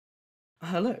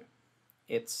Hello,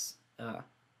 it's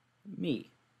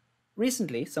me.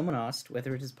 Recently, someone asked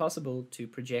whether it is possible to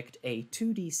project a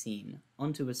 2D scene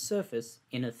onto a surface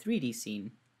in a 3D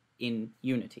scene in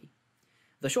Unity.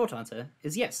 The short answer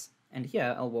is yes, and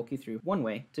here I'll walk you through one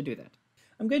way to do that.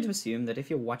 I'm going to assume that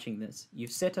if you're watching this,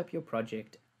 you've set up your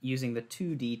project using the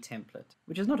 2D template,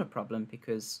 which is not a problem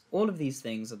because all of these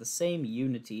things are the same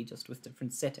Unity, just with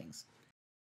different settings.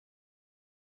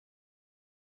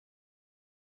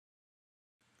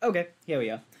 Okay, here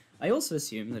we are. I also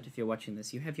assume that if you're watching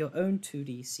this, you have your own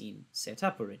 2D scene set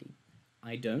up already.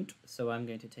 I don't, so I'm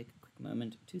going to take a quick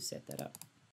moment to set that up.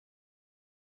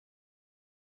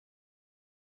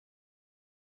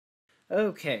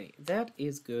 Okay, that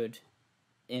is good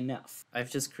enough.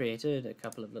 I've just created a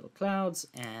couple of little clouds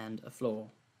and a floor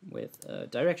with a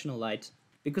directional light.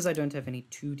 Because I don't have any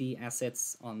 2D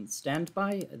assets on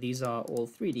standby, these are all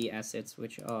 3D assets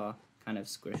which are kind of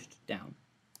squished down.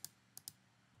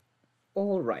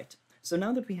 Alright, so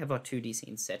now that we have our 2D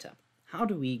scene set up, how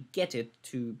do we get it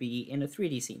to be in a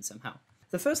 3D scene somehow?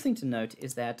 The first thing to note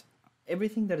is that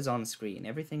everything that is on screen,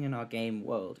 everything in our game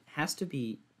world, has to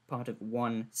be part of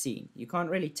one scene. You can't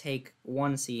really take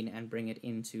one scene and bring it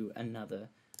into another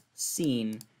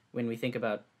scene when we think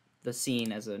about the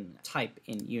scene as a type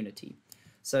in Unity.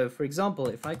 So for example,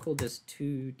 if I call this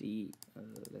 2D,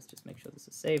 let's just make sure this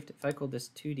is saved. If I call this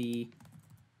 2D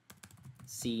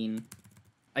scene,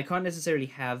 I can't necessarily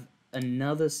have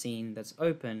another scene that's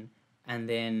open and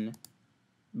then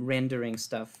rendering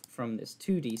stuff from this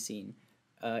 2D scene.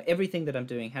 Everything that I'm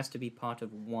doing has to be part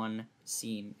of one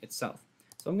scene itself.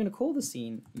 So I'm going to call the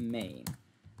scene main,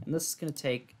 and this is going to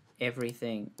take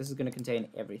everything, this is going to contain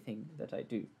everything that I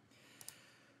do.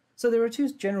 So there are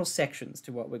two general sections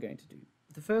to what we're going to do.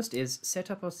 The first is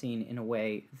set up our scene in a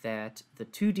way that the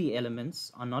 2D elements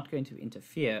are not going to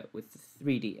interfere with the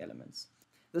 3D elements.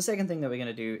 The second thing that we're going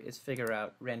to do is figure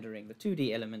out rendering the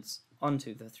 2D elements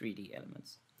onto the 3D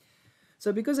elements.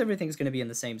 So because everything's going to be in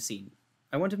the same scene,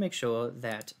 I want to make sure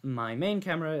that my main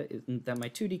camera, that my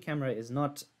 2D camera is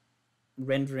not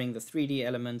rendering the 3D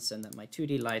elements and that my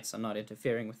 2D lights are not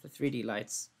interfering with the 3D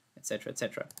lights, etc.,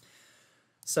 etc.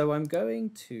 So I'm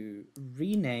going to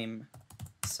rename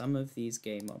some of these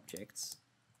game objects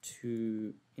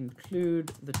to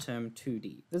include the term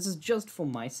 2D. This is just for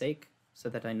my sake, so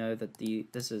that I know that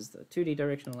this is the 2D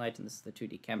directional light and this is the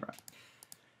 2D camera.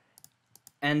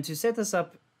 And to set this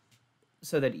up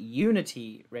so that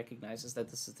Unity recognizes that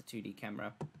this is the 2D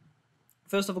camera,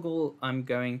 first of all, I'm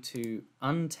going to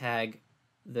untag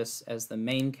this as the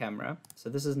main camera. So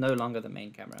this is no longer the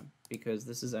main camera because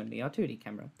this is only our 2D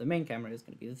camera. The main camera is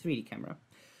going to be the 3D camera.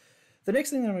 The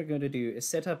next thing that we're going to do is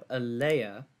set up a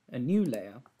layer, a new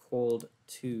layer called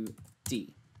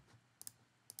 2D.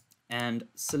 And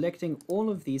selecting all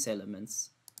of these elements,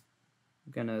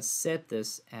 I'm going to set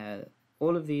this as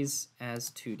all of these as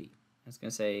 2D. I was going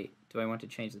to say, do I want to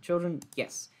change the children?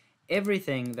 Yes.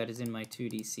 Everything that is in my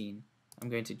 2D scene, I'm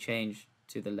going to change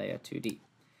to the layer 2D.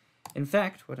 In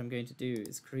fact, what I'm going to do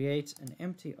is create an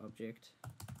empty object,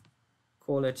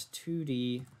 call it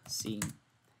 2D scene,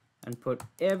 and put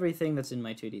everything that's in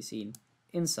my 2D scene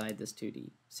inside this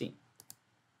 2D scene.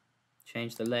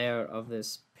 Change the layer of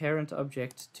this parent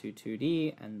object to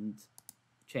 2D and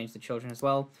change the children as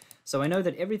well. So I know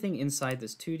that everything inside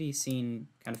this 2D scene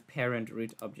kind of parent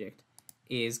root object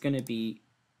is going to be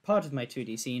part of my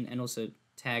 2D scene and also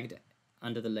tagged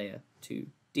under the layer 2D.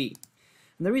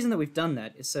 And the reason that we've done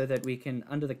that is so that we can,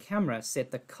 under the camera,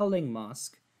 set the culling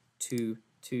mask to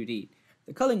 2D.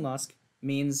 The culling mask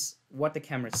means what the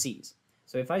camera sees.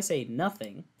 So if I say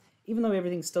nothing, even though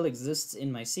everything still exists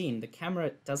in my scene, the camera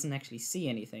doesn't actually see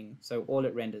anything, so all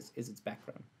it renders is its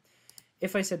background.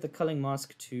 If I set the culling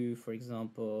mask to, for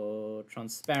example,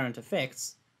 transparent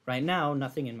effects, right now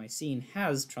nothing in my scene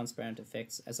has transparent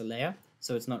effects as a layer,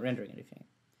 so it's not rendering anything.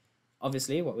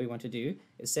 Obviously, what we want to do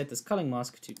is set this culling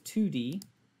mask to 2D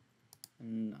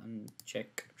and uncheck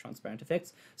transparent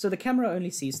effects, so the camera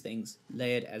only sees things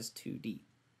layered as 2D.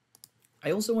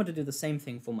 I also want to do the same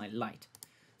thing for my light.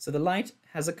 So the light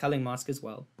has a culling mask as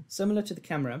well. Similar to the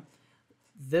camera,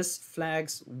 this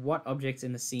flags what objects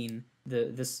in the scene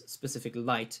this specific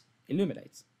light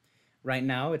illuminates. Right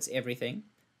now it's everything.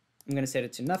 I'm going to set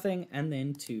it to nothing and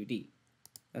then 2D.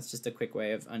 That's just a quick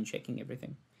way of unchecking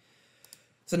everything.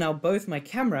 So now both my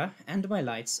camera and my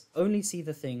lights only see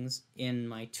the things in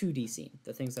my 2D scene,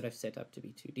 the things that I've set up to be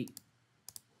 2D.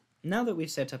 Now that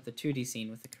we've set up the 2D scene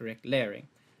with the correct layering,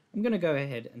 I'm going to go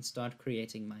ahead and start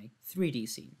creating my 3D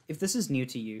scene. If this is new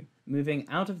to you, moving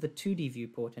out of the 2D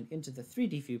viewport and into the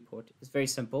 3D viewport is very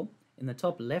simple. In the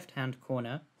top left-hand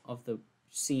corner of the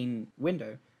scene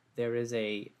window, there is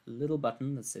a little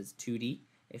button that says 2D.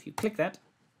 If you click that,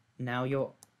 now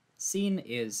your scene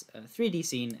is a 3D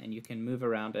scene, and you can move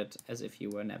around it as if you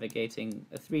were navigating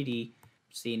a 3D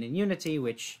scene in Unity,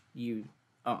 which you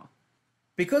are.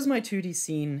 Because my 2D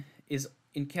scene is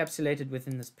encapsulated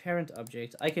within this parent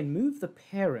object, I can move the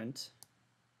parent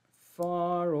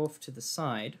far off to the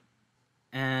side,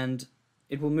 and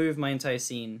it will move my entire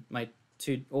scene,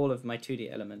 all of my 2D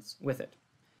elements with it.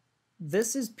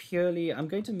 This is purely, I'm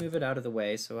going to move it out of the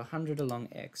way, so 100 along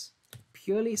X,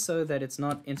 purely so that it's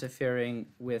not interfering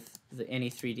with any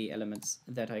 3D elements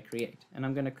that I create. And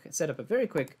I'm going to set up a very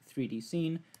quick 3D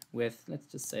scene with, let's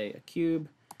just say, a cube,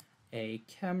 a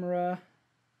camera,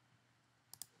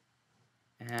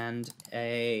 and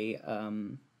a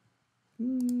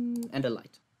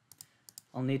light.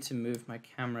 I'll need to move my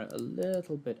camera a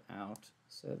little bit out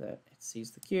so that it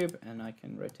sees the cube, and I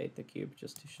can rotate the cube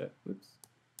just to show, oops,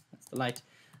 that's the light.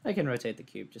 I can rotate the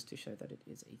cube just to show that it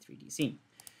is a 3D scene.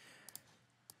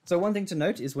 So one thing to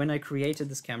note is when I created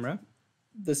this camera,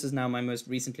 this is now my most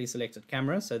recently selected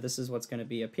camera, so this is what's going to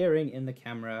be appearing in the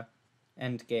camera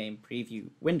and game preview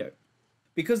window.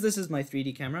 Because this is my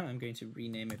 3D camera, I'm going to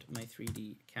rename it my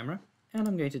 3D camera, and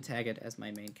I'm going to tag it as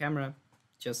my main camera,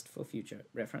 just for future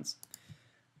reference.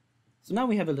 So now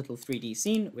we have a little 3D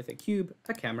scene with a cube,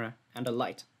 a camera, and a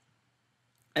light.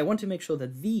 I want to make sure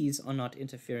that these are not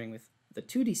interfering with the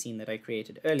 2D scene that I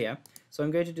created earlier, so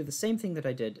I'm going to do the same thing that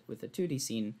I did with the 2D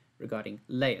scene regarding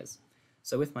layers.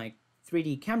 So with my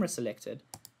 3D camera selected,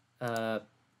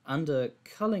 under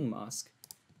culling mask,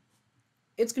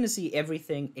 it's going to see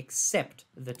everything except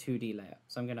the 2D layer.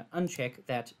 So I'm going to uncheck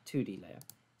that 2D layer.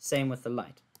 Same with the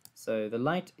light. So the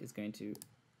light is going to,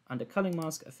 under culling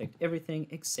mask, affect everything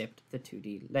except the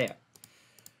 2D layer.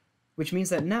 Which means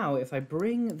that now if I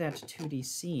bring that 2D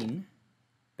scene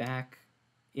back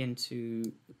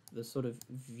into the sort of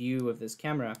view of this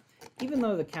camera, even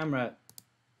though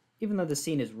the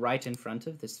scene is right in front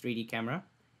of this 3D camera,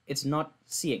 it's not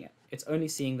seeing it. It's only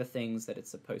seeing the things that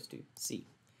it's supposed to see.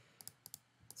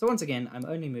 So once again, I'm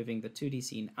only moving the 2D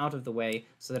scene out of the way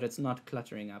so that it's not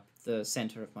cluttering up the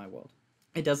center of my world.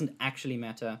 It doesn't actually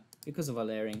matter, because of our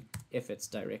layering, if it's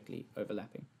directly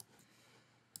overlapping.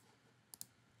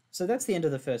 So that's the end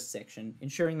of the first section,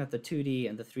 ensuring that the 2D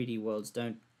and the 3D worlds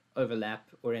don't overlap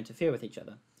or interfere with each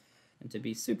other. And to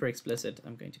be super explicit,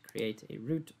 I'm going to create a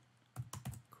root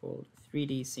called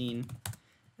 3D scene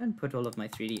and put all of my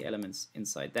 3D elements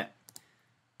inside that.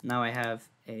 Now I have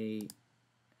a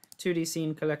 2D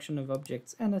scene collection of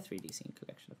objects and a 3D scene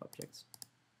collection of objects.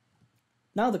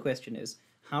 Now the question is,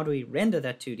 how do we render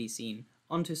that 2D scene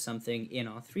onto something in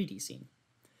our 3D scene?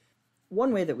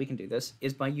 One way that we can do this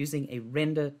is by using a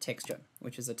render texture,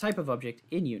 which is a type of object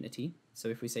in Unity. So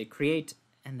if we say create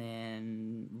and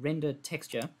then render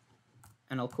texture,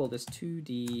 and I'll call this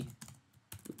 2D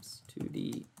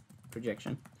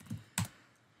projection.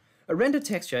 A render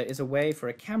texture is a way for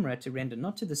a camera to render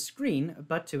not to the screen,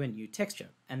 but to a new texture,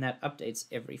 and that updates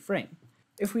every frame.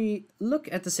 If we look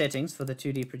at the settings for the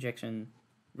 2D projection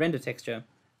render texture,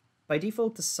 by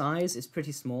default the size is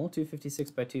pretty small,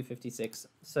 256 by 256,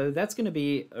 so that's going to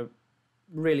be a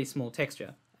really small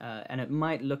texture, and it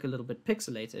might look a little bit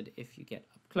pixelated if you get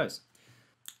up close.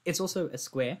 It's also a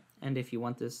square, and if you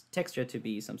want this texture to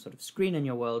be some sort of screen in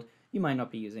your world, you might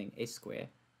not be using a square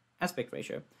aspect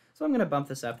ratio. So I'm going to bump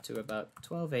this up to about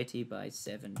 1280 by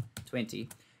 720.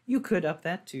 You could up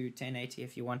that to 1080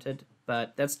 if you wanted,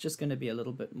 but that's just going to be a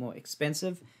little bit more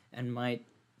expensive and might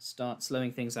start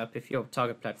slowing things up if your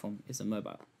target platform is a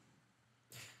mobile.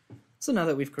 So now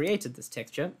that we've created this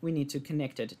texture, we need to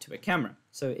connect it to a camera.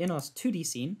 So in our 2D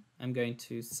scene, I'm going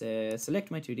to select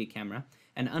my 2D camera,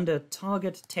 and under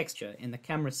target texture in the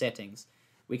camera settings,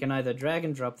 we can either drag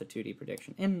and drop the 2D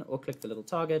projection in or click the little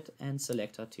target and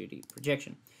select our 2D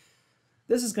projection.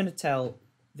 This is going to tell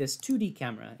this 2D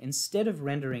camera, instead of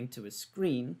rendering to a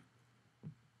screen,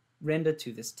 render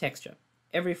to this texture.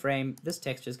 Every frame, this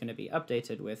texture is going to be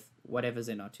updated with whatever's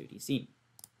in our 2D scene.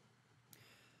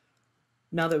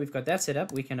 Now that we've got that set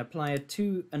up, we can apply it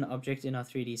to an object in our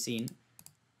 3D scene.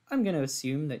 I'm going to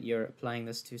assume that you're applying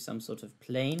this to some sort of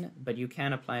plane, but you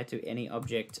can apply it to any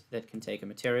object that can take a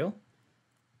material.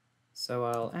 So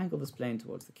I'll angle this plane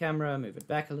towards the camera, move it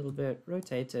back a little bit,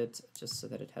 rotate it, just so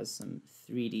that it has some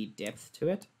 3D depth to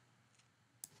it.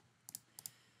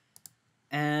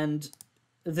 And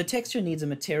the texture needs a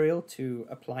material to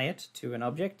apply it to an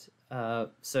object.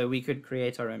 So we could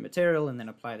create our own material and then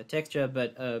apply the texture,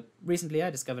 but recently I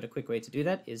discovered a quick way to do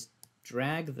that is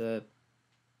drag the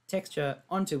texture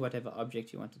onto whatever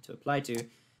object you wanted to apply to,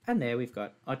 and there we've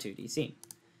got our 2D scene.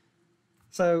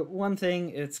 So one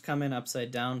thing, it's come in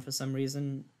upside down for some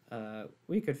reason.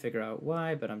 We could figure out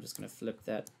why, but I'm just going to flip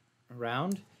that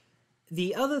around.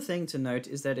 The other thing to note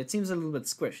is that it seems a little bit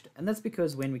squished, and that's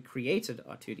because when we created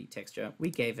our 2D texture, we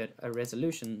gave it a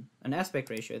resolution, an aspect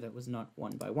ratio that was not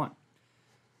 1 by 1.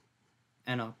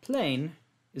 And our plane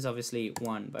is obviously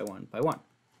 1 by 1 by 1.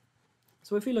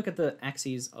 So if we look at the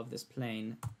axes of this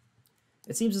plane,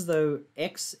 it seems as though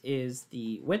x is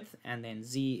the width and then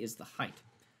z is the height.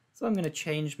 So I'm going to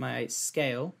change my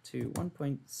scale to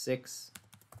 1.6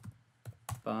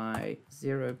 by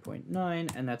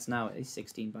 0.9, and that's now a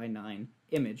 16 by 9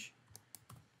 image.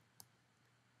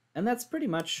 And that's pretty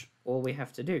much all we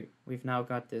have to do. We've now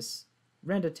got this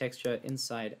render texture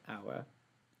inside our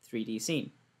 3D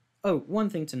scene. Oh, one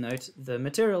thing to note, the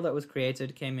material that was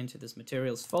created came into this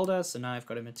materials folder, so now I've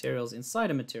got a materials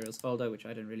inside a materials folder, which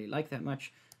I don't really like that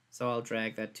much, so I'll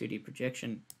drag that 2D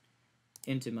projection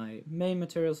into my main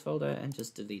materials folder and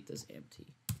just delete this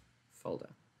empty folder.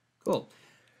 Cool.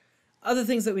 Other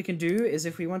things that we can do is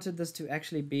if we wanted this to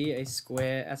actually be a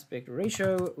square aspect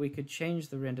ratio, we could change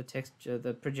the render texture,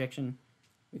 the projection,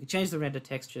 we could change the render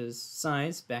texture's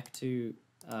size back to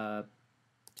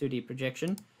 2D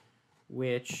projection,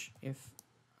 which, if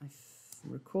I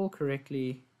recall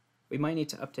correctly, we might need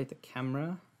to update the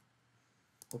camera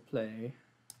or play.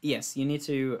 Yes, you need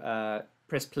to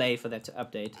press play for that to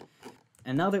update.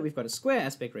 And now that we've got a square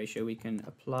aspect ratio, we can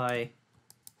apply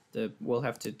we'll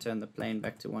have to turn the plane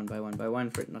back to 1 by 1 by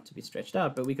 1 for it not to be stretched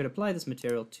out, but we could apply this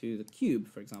material to the cube,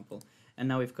 for example, and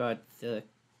now we've got the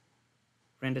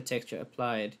render texture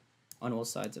applied on all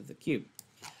sides of the cube.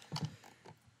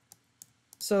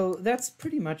 So that's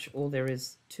pretty much all there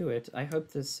is to it. I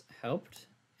hope this helped,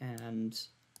 and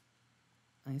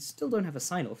I still don't have a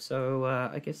sign-off, so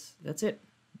I guess that's it.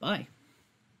 Bye.